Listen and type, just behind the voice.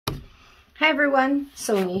Hi everyone,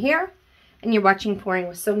 Sonia here, and you're watching Pouring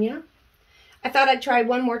with Sonia. I thought I'd try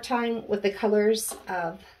one more time with the colors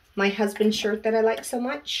of my husband's shirt that I like so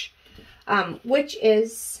much, which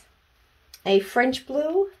is a French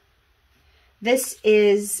blue. This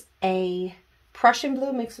is a Prussian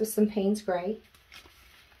blue mixed with some Payne's gray,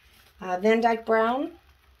 Van Dyke brown,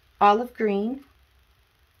 olive green.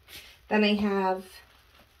 Then I have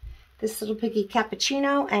this little piggy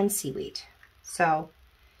cappuccino and seaweed. So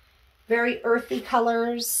very earthy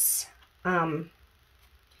colors.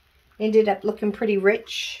 Ended up looking pretty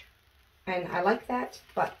rich, and I like that,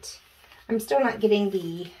 but I'm still not getting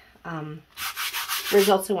the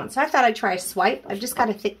results I want. So I thought I'd try a swipe. I've just got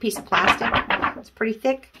a thick piece of plastic. It's pretty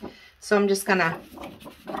thick, so I'm just gonna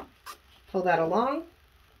pull that along.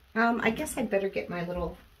 I guess I'd better get my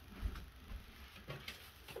little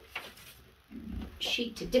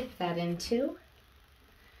sheet to dip that into.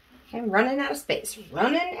 Okay, I'm running out of space.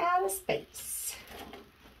 Running out of space.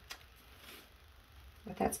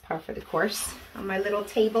 But that's par for the course on my little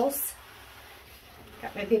tables.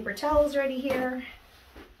 Got my paper towels ready here,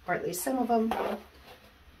 or at least some of them.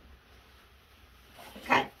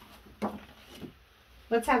 Okay,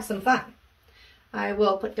 let's have some fun. I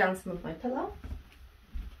will put down some of my pillow.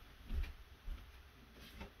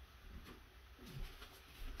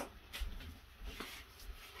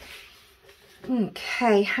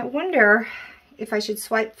 Okay, I wonder if I should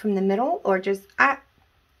swipe from the middle or just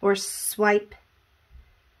or swipe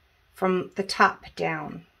from the top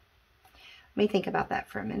down. Let me think about that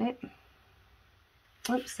for a minute.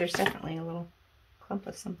 Oops, there's definitely a little clump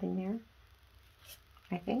of something there,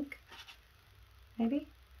 I think. Maybe.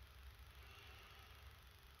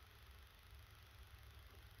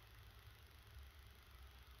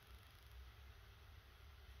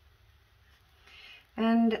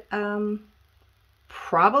 And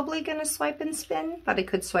probably gonna swipe and spin, but I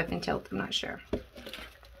could swipe and tilt, I'm not sure.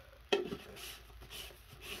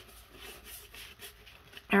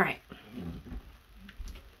 All right.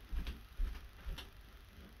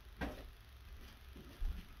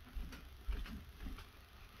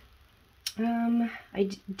 I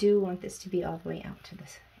do want this to be all the way out to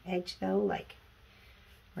this edge though, like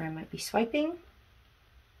where I might be swiping.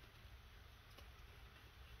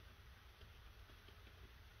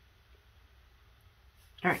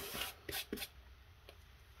 All right.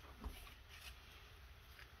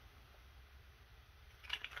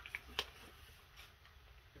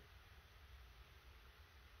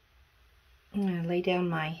 I'm going to lay down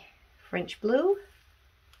my French blue.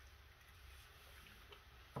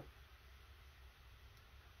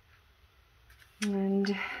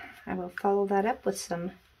 And I will follow that up with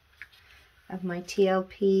some of my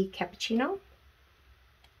TLP cappuccino.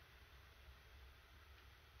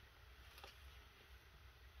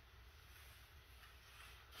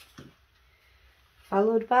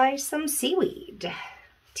 Followed by some seaweed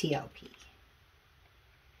TLP.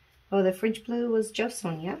 Oh, the French blue was Jo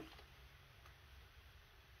Sonia.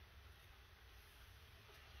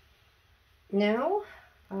 Now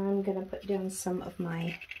I'm going to put down some of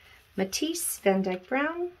my Matisse Van Dyke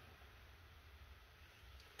brown.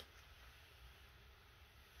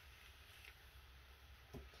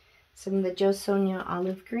 Some of the Jo Sonia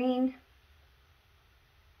olive green.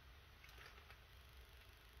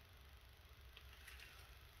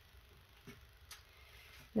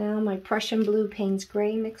 Now my Prussian blue Payne's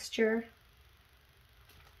gray mixture.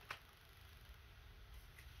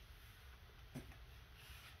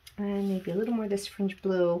 And maybe a little more of this French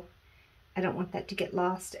blue. I don't want that to get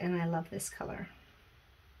lost, and I love this color.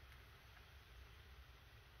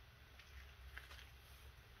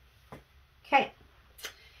 Okay.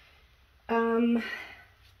 Let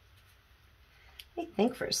me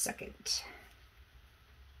think for a second.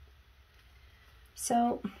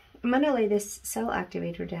 So I'm going to lay this cell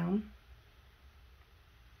activator down.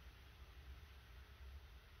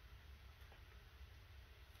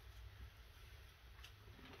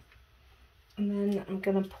 And then I'm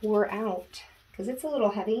going to pour out, because it's a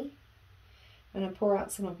little heavy, I'm going to pour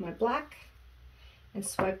out some of my black and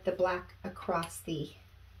swipe the black across the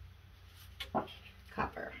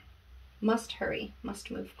copper. Must hurry,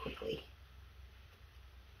 must move quickly.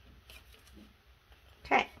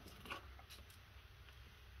 Okay.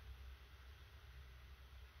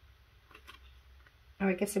 Oh,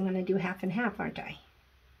 I guess I'm going to do half and half, aren't I?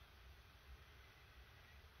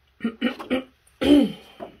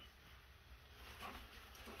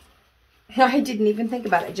 I didn't even think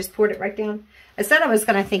about it. I just poured it right down. I said I was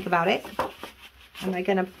going to think about it. Am I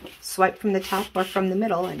going to swipe from the top or from the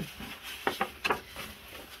middle? And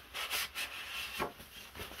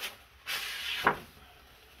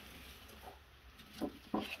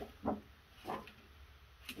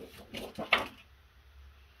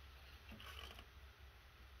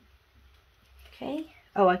Okay.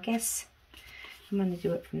 Oh, I guess I'm going to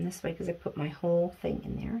do it from this way because I put my whole thing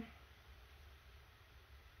in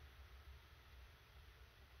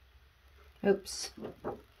there. Oops.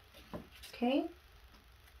 Okay.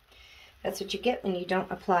 That's what you get when you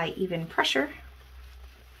don't apply even pressure.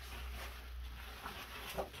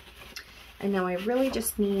 And now I really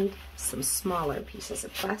just need some smaller pieces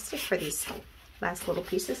of plastic for these last little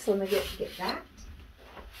pieces. So let me get that.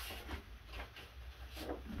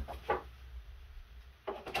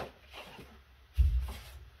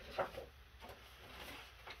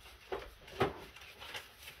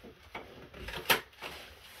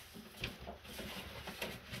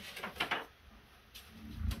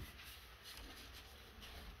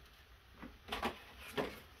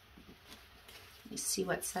 See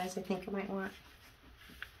what size I think I might want.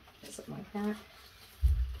 Something like that.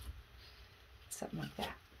 Something like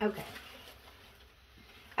that. Okay.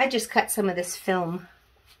 I just cut some of this film.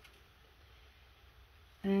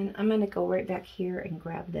 And I'm going to go right back here and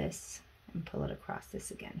grab this and pull it across this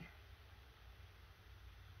again.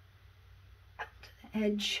 Up to the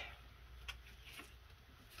edge.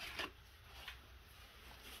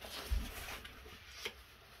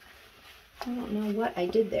 I don't know what I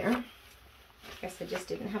did there. Guess I just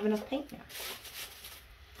didn't have enough paint now.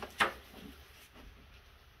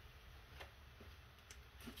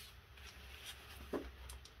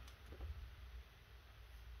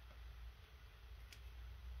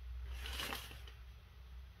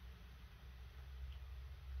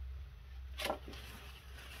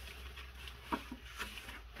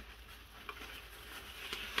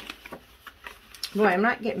 Boy, I'm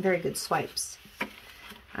not getting very good swipes.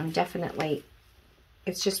 I'm definitely,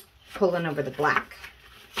 it's just pulling over the black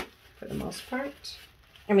for the most part.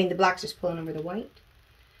 I mean, the black's just pulling over the white.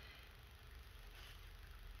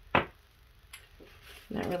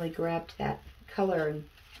 Not really grabbed that color and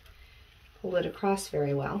pulled it across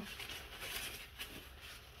very well.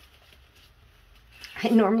 I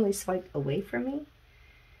normally swipe away from me,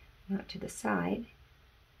 not to the side.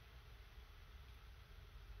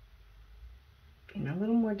 Being a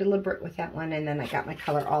little more deliberate with that one, and then I got my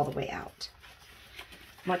color all the way out.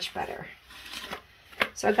 Much better.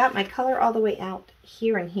 So I got my color all the way out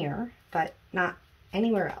here and here, but not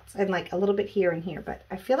anywhere else. And like a little bit here and here, but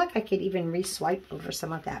I feel like I could even re-swipe over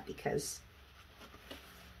some of that because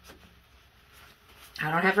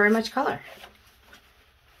I don't have very much color.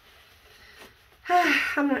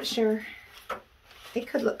 I'm not sure. It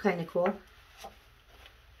could look kind of cool.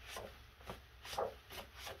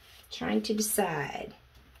 Trying to decide.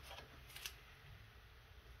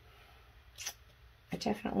 I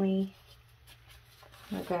definitely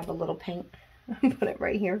I'm gonna grab a little paint and put it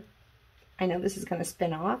right here. I know this is going to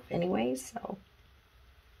spin off anyway, so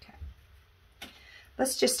okay.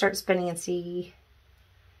 Let's just start spinning and see.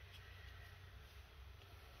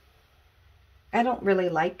 I don't really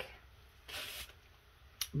like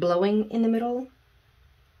blowing in the middle.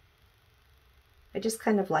 I just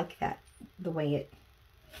kind of like that, the way it,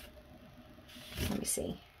 let me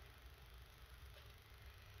see.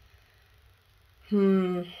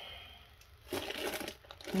 No,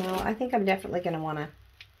 I think I'm definitely going to want to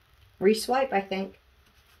re-swipe, I think.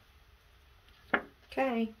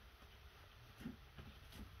 Okay.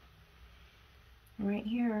 Right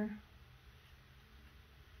here.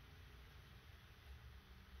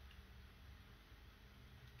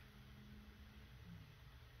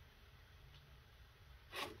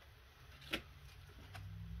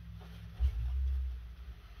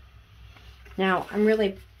 Now, I'm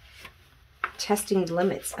really testing the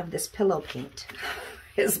limits of this pillow paint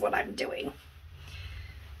is what I'm doing.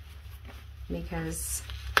 Because,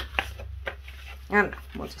 I don't know,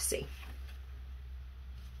 we'll just see.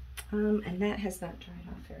 And that has not dried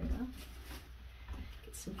off very well.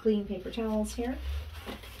 Get some clean paper towels here.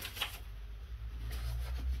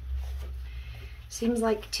 Seems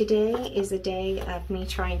like today is a day of me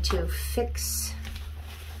trying to fix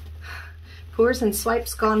pours and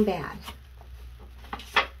swipes gone bad.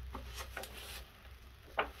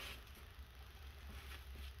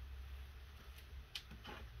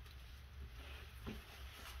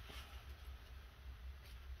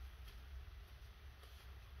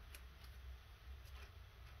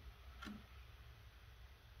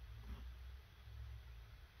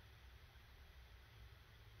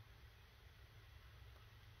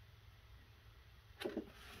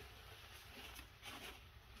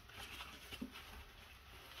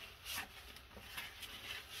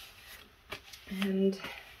 And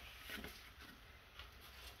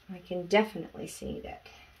I can definitely see that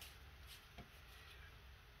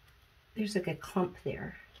there's like a clump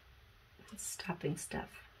there. It's stopping stuff.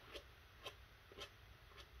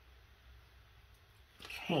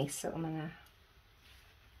 Okay, so I'm gonna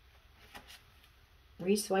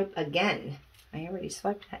re-swipe again. I already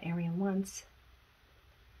swiped that area once.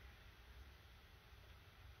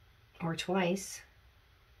 Or twice.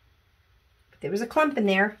 But there was a clump in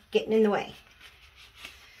there getting in the way.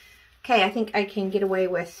 Okay, I think I can get away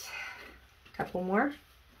with a couple more.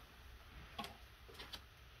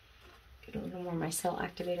 Get a little more of my cell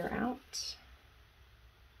activator out.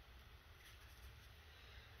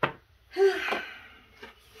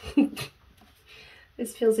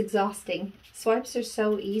 This feels exhausting. Swipes are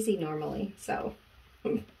so easy normally, so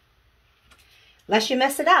unless you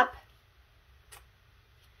mess it up.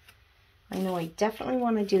 I know I definitely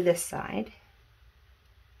want to do this side.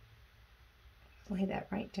 Lay that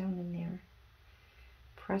right down in there.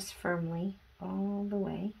 Press firmly all the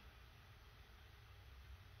way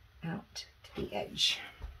out to the edge.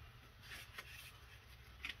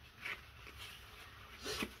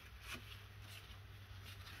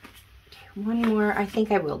 One more. I think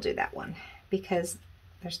I will do that one because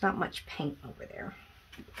there's not much paint over there.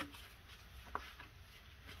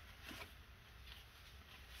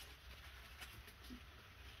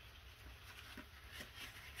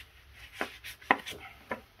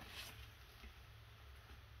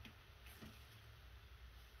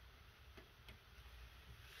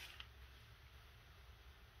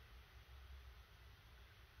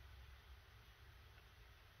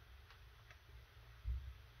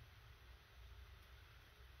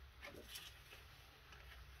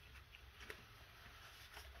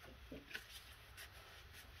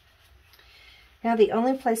 Now the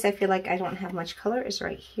only place I feel like I don't have much color is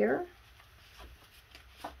right here.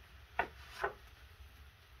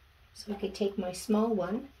 So I could take my small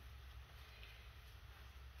one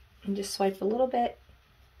and just swipe a little bit.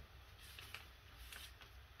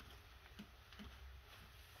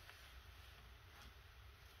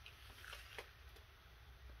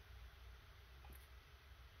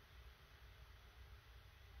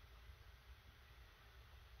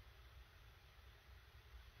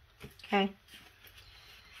 Okay.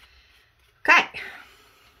 Okay.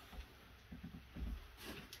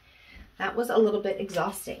 That was a little bit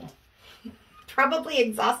exhausting. Probably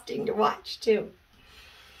exhausting to watch too.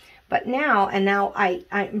 But now,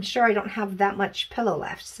 I'm sure I don't have that much pillow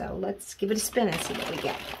left, so let's give it a spin and see what we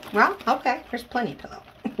get. Well, okay, there's plenty of pillow.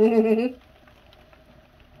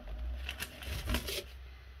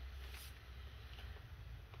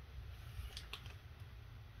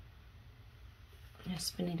 Now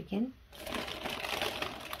spin it again.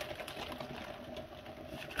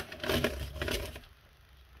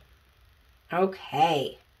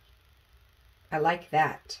 Okay. I like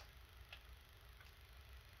that.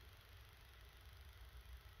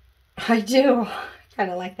 I do.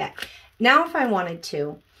 Kind of like that. Now if I wanted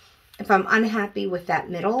to, if I'm unhappy with that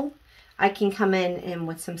middle, I can come in and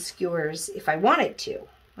with some skewers if I wanted to.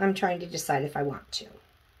 I'm trying to decide if I want to.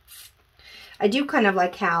 I do kind of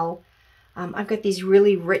like how I've got these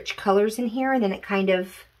really rich colors in here, and then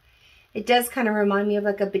it does kind of remind me of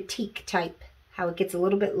like a batik type, how it gets a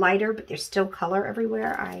little bit lighter, but there's still color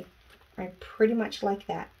everywhere. I pretty much like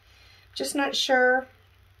that. Just not sure.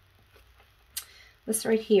 This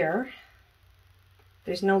right here,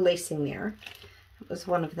 there's no lacing there. It was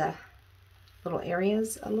one of the little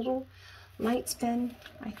areas. A little light spin,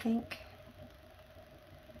 I think.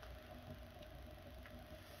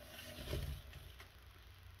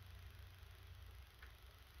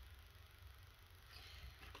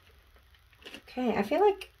 Okay, I feel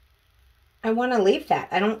like I want to leave that.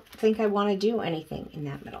 I don't think I want to do anything in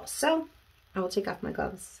that middle. So I will take off my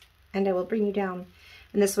gloves and I will bring you down.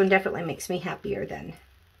 And this one definitely makes me happier than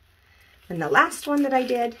the last one that I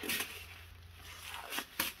did.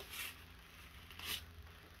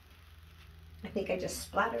 I think I just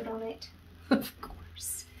splattered on it, of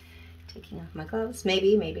course. Taking off my gloves.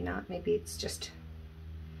 Maybe, maybe not. Maybe it's just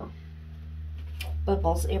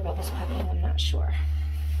bubbles, air bubbles popping. I'm not sure.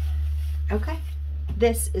 Okay.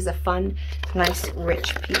 This is a fun, nice,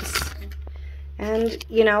 rich piece. And,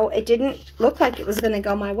 you know, it didn't look like it was going to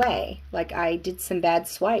go my way. Like I did some bad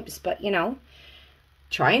swipes, but, you know,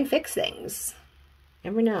 try and fix things.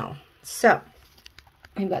 Never know. So,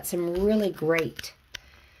 I've got some really great,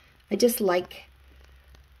 I've got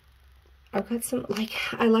some,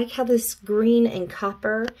 I like how this green and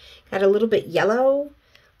copper got a little bit yellow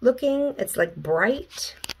looking. It's like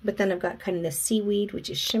bright, but then I've got kind of the seaweed, which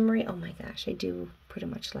is shimmery. Oh my gosh, I do pretty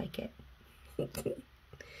much like it.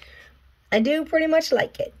 I do pretty much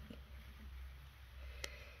like it.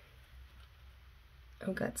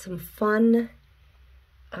 I've got some fun,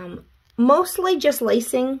 mostly just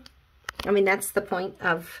lacing. I mean, that's the point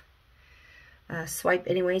of swipe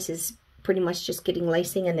anyways, is pretty much just getting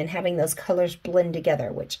lacing and then having those colors blend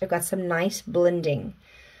together, which I've got some nice blending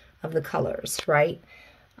of the colors, right?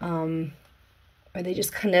 Or they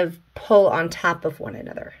just kind of pull on top of one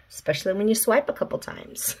another, especially when you swipe a couple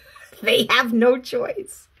times. They have no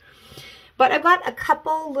choice. But I've got a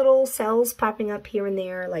couple little cells popping up here and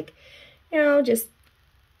there, like, you know, just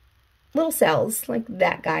little cells like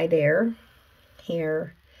that guy there,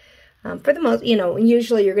 here. For the most, you know,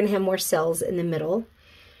 usually you're going to have more cells in the middle.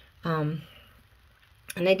 And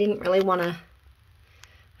I didn't really want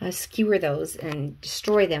to skewer those and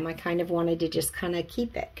destroy them. I kind of wanted to just kind of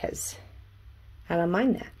keep it because I don't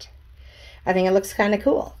mind that. I think it looks kind of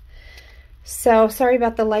cool. So, sorry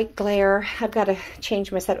about the light glare. I've got to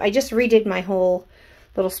change my setup. I just redid my whole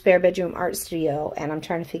little spare bedroom art studio, and I'm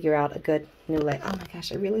trying to figure out a good new light. Oh my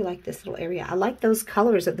gosh, I really like this little area. I like those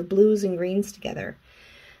colors of the blues and greens together.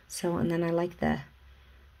 So, and then I like the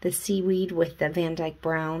seaweed with the Van Dyke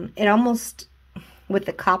brown. It almost, with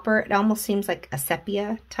the copper, it almost seems like a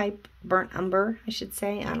sepia type burnt umber, I should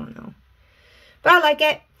say. I don't know. But I like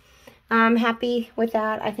it. I'm happy with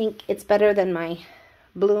that. I think it's better than my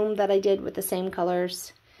bloom that I did with the same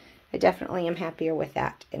colors. I definitely am happier with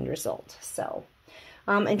that end result. So,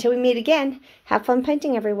 until we meet again, have fun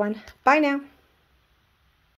painting, everyone. Bye now.